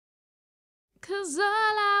'Cause all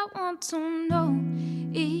I want to know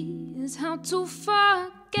is how to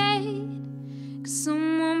forget. Could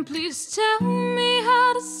someone please tell me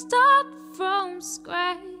how to start from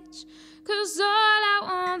scratch? 'Cause all I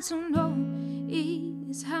want to know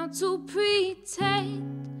is how to pretend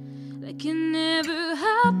like it never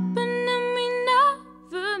happened and we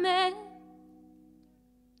never met.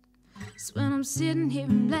 So when I'm sitting here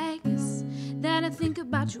in blackness, that I think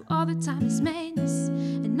about you all the time is madness.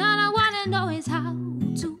 And all I wanna know is how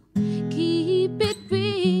to keep it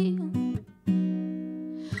real.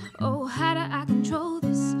 Oh, how do I control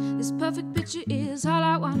this? This perfect picture is all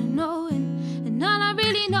I wanna know. And all I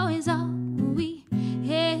really know is all we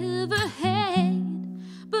ever had.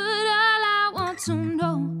 But all I want to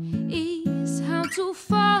know is how to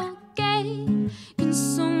forget. Can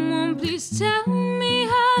someone please tell me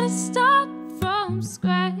how to start from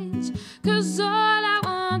scratch? 'Cause all I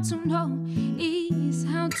want to know is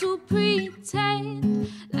how to pretend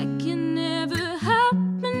like it never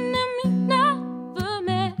happened and we never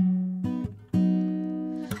met.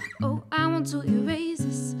 Oh, I want to erase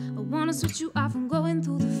this. I wanna switch you off from going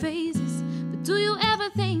through the phases. But do you ever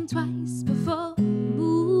think twice before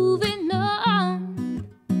moving on?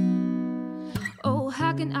 Oh,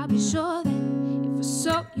 how can I be sure that if I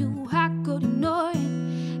saw you I could ignore it?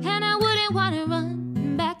 And I wouldn't wanna run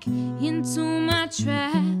back into my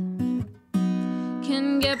trap.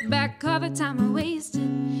 Can't get back all the time I wasted.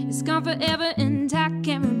 It's gone forever and I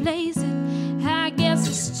can't replace it. I guess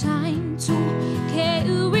it's time to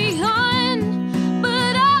carry on.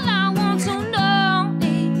 But all I want to know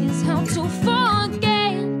is how to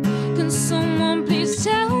forget. Can someone please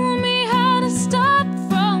tell me how to start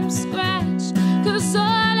from scratch? 'Cause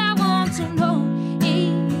all I want to know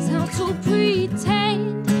is how to pretend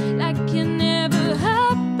like it never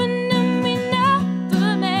happened and we never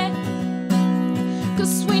met.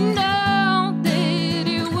 'Cause we know that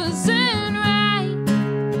it wasn't right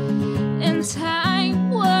and time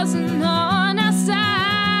wasn't on our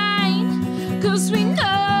side. 'Cause we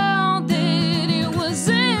know that it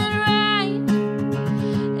wasn't right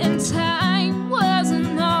and time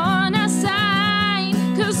wasn't on our side.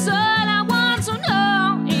 'Cause all I want to know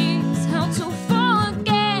is how to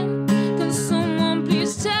forget. Can someone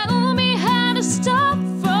please tell me how to start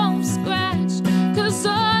from scratch? 'Cause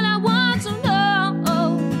all I want to know,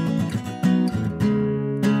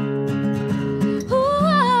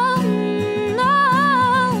 ooh, no.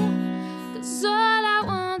 'Cause all I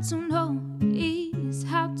want to know is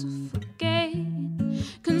how to forget.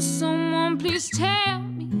 Can someone please tell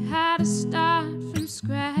me how to start from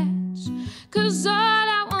scratch? 'Cause all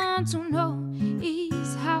I want to know is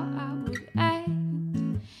how I would act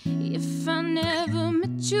if I never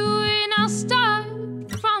met you. And I'll start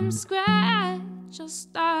from scratch. I'll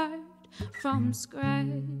start from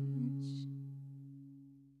scratch.